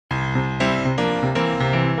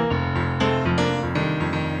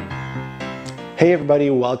Hey everybody,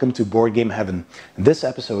 welcome to Board Game Heaven. In this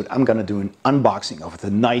episode I'm gonna do an unboxing of The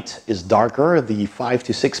Night is Darker, the 5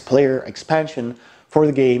 to 6 player expansion for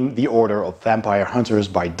the game The Order of Vampire Hunters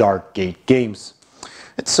by Dark Gate Games.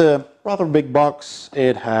 It's a rather big box.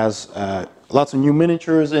 It has lots of new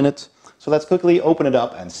miniatures in it. So let's quickly open it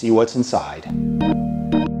up and see what's inside.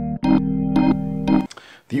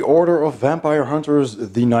 The Order of Vampire Hunters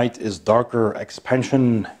The Night is Darker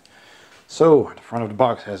expansion. So, the front of the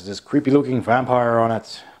box has this creepy looking vampire on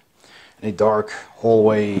it in a dark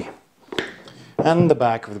hallway. And the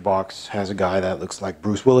back of the box has a guy that looks like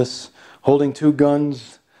Bruce Willis holding two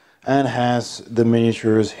guns and has the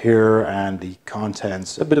miniatures here and the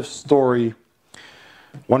contents, a bit of story.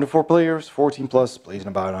 1 to 4 players, 14 plus, plays in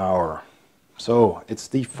about an hour. So, it's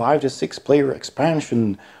the 5 to 6 player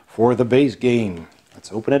expansion for the base game. Let's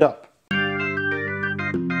open it up.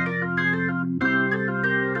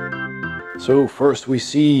 So first we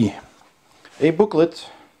see a booklet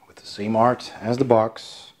with the same art as the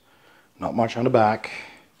box, not much on the back,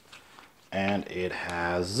 and it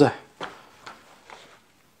has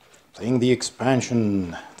playing the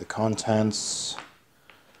expansion, the contents,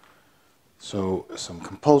 so some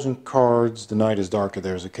compulsion cards, The Night is Darker,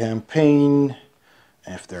 there's a campaign,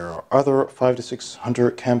 if there are other 5 to 6 hunter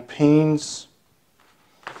campaigns,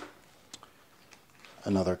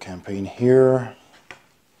 another campaign here.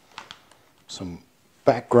 Some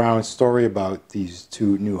background story about these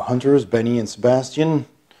two new hunters, Benny and Sebastian.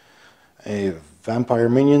 A vampire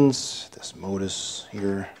minions, this modus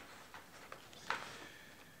here.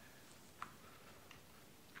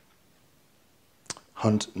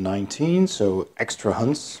 Hunt 19, so extra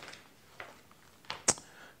hunts.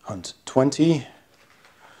 Hunt 20,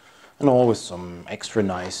 and all with some extra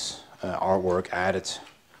nice artwork added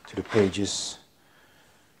to the pages.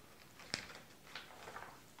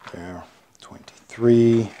 There.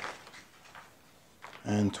 23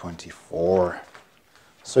 and 24.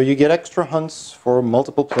 So you get extra hunts for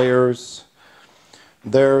multiple players.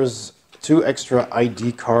 There's 2 extra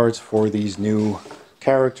ID cards for these new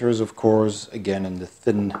characters, of course, again in the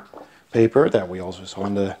thin paper that we also saw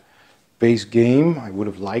in the base game. I would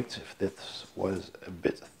have liked if this was a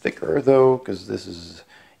bit thicker though, because this is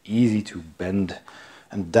easy to bend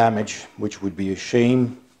and damage, which would be a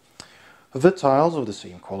shame. The tiles of the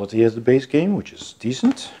same quality as the base game, which is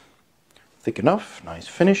decent, thick enough, nice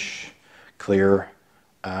finish, clear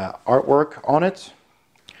artwork on it.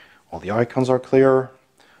 All the icons are clear,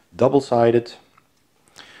 double-sided,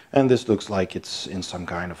 and this looks like it's in some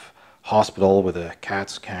kind of hospital with a CAT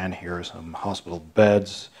scan here, some hospital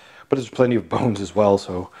beds, but there's plenty of bones as well,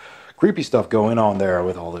 so creepy stuff going on there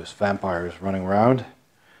with all those vampires running around.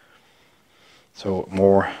 So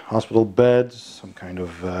more hospital beds, some kind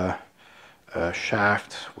of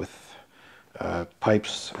shaft with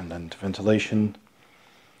pipes and then ventilation.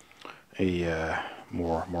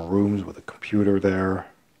 More rooms with a computer there.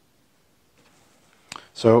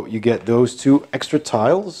 So you get those 2 extra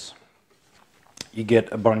tiles. You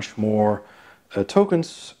get a bunch more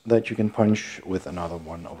tokens that you can punch with another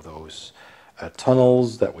one of those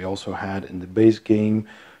tunnels that we also had in the base game.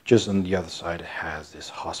 Just on the other side it has this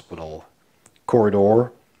hospital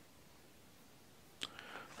corridor.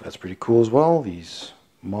 That's pretty cool as well, these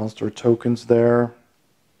monster tokens there.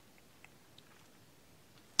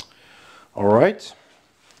 Alright,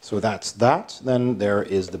 so that's that. Then there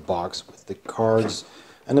is the box with the cards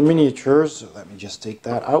and the miniatures. So let me just take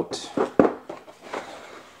that out.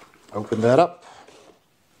 Open that up.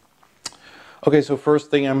 Okay, so first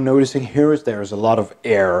thing I'm noticing here is there's a lot of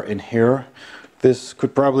air in here. This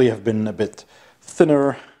could probably have been a bit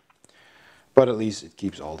thinner, but at least it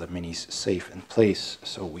keeps all the minis safe in place.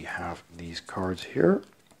 So we have these cards here.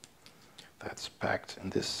 That's packed in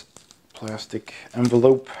this plastic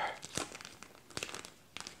envelope.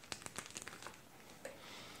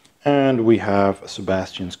 And we have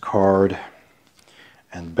Sebastian's card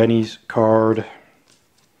and Benny's card.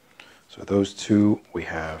 So those 2, we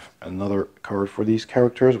have another card for these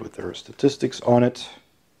characters with their statistics on it.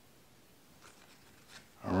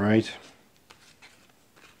 Alright.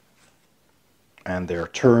 And their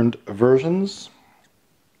turned versions.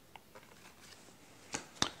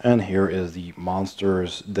 And here is the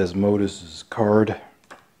Monsters Desmodus card.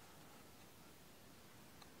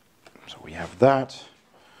 So we have that.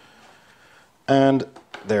 And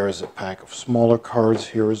there is a pack of smaller cards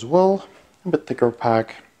here as well. A bit thicker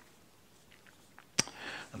pack.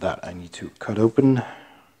 That I need to cut open.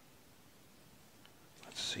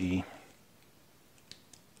 Let's see.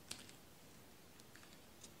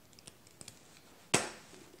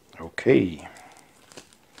 Okay.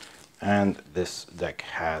 And this deck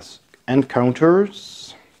has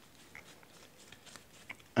encounters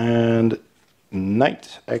and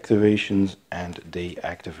night activations and day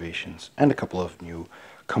activations, and a couple of new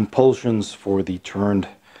compulsions for the turned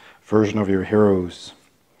version of your heroes.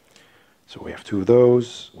 So we have two of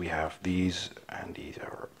those, we have these, and these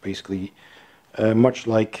are basically much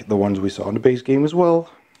like the ones we saw in the base game as well.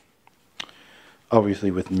 Obviously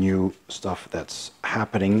with new stuff that's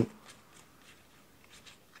happening.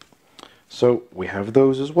 So we have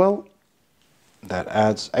those as well. That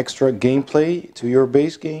adds extra gameplay to your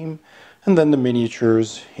base game. And then the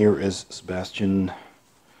miniatures. Here is Sebastian.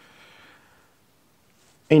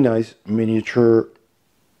 A nice miniature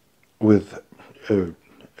with a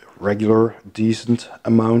regular, decent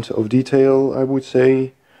amount of detail, I would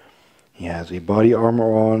say. He has a body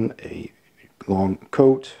armor on, a long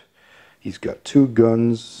coat. He's got two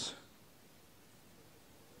guns.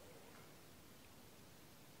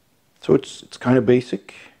 So it's kind of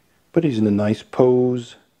basic, but he's in a nice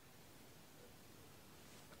pose.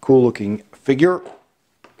 Cool looking figure.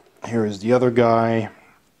 Here is the other guy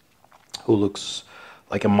who looks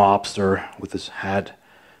like a mobster with his hat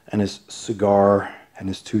and his cigar and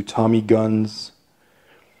his two Tommy guns.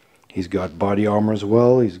 He's got body armor as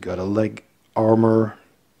well. He's got a leg armor.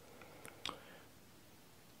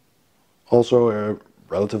 Also a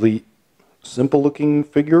relatively simple looking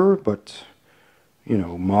figure, but you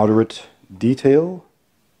know, moderate detail.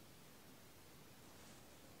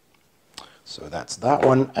 So that's that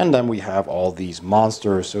one. And then we have all these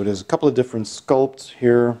monsters. So there's a couple of different sculpts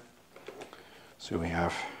here. So we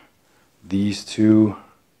have these two.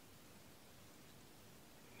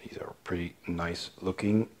 These are pretty nice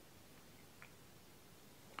looking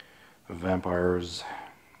vampires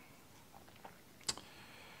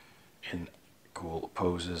in cool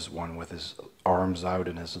poses, one with his arms out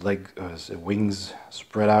and his wings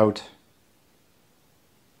spread out.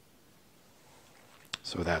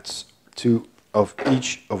 So that's two of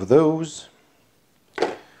each of those.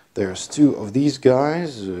 There's two of these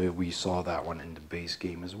guys. We saw that one in the base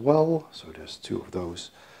game as well. So there's two of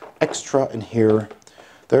those extra in here.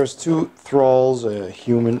 There's two thralls,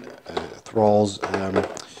 human thralls,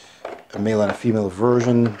 a male and a female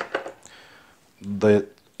version. That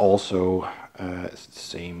also is the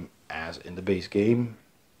same as in the base game.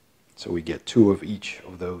 So we get two of each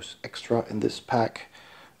of those extra in this pack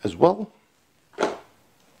as well.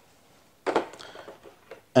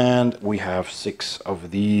 And we have 6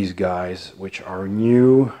 of these guys, which are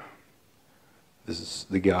new. This is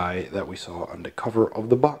the guy that we saw on the cover of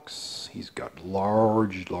the box. He's got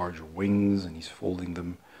large wings, and he's folding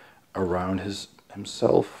them around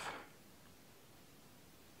himself.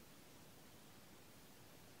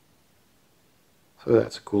 So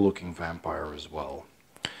that's a cool looking vampire as well.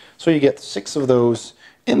 So you get 6 of those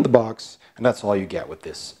in the box, and that's all you get with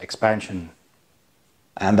this expansion.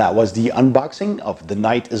 And that was the unboxing of The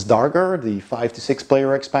Night is Darker, the 5 to 6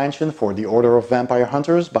 player expansion for the Order of Vampire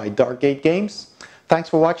Hunters by Darkgate Games. Thanks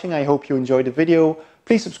for watching. I hope you enjoyed the video.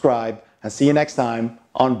 Please subscribe and see you next time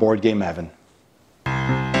on Board Game Heaven.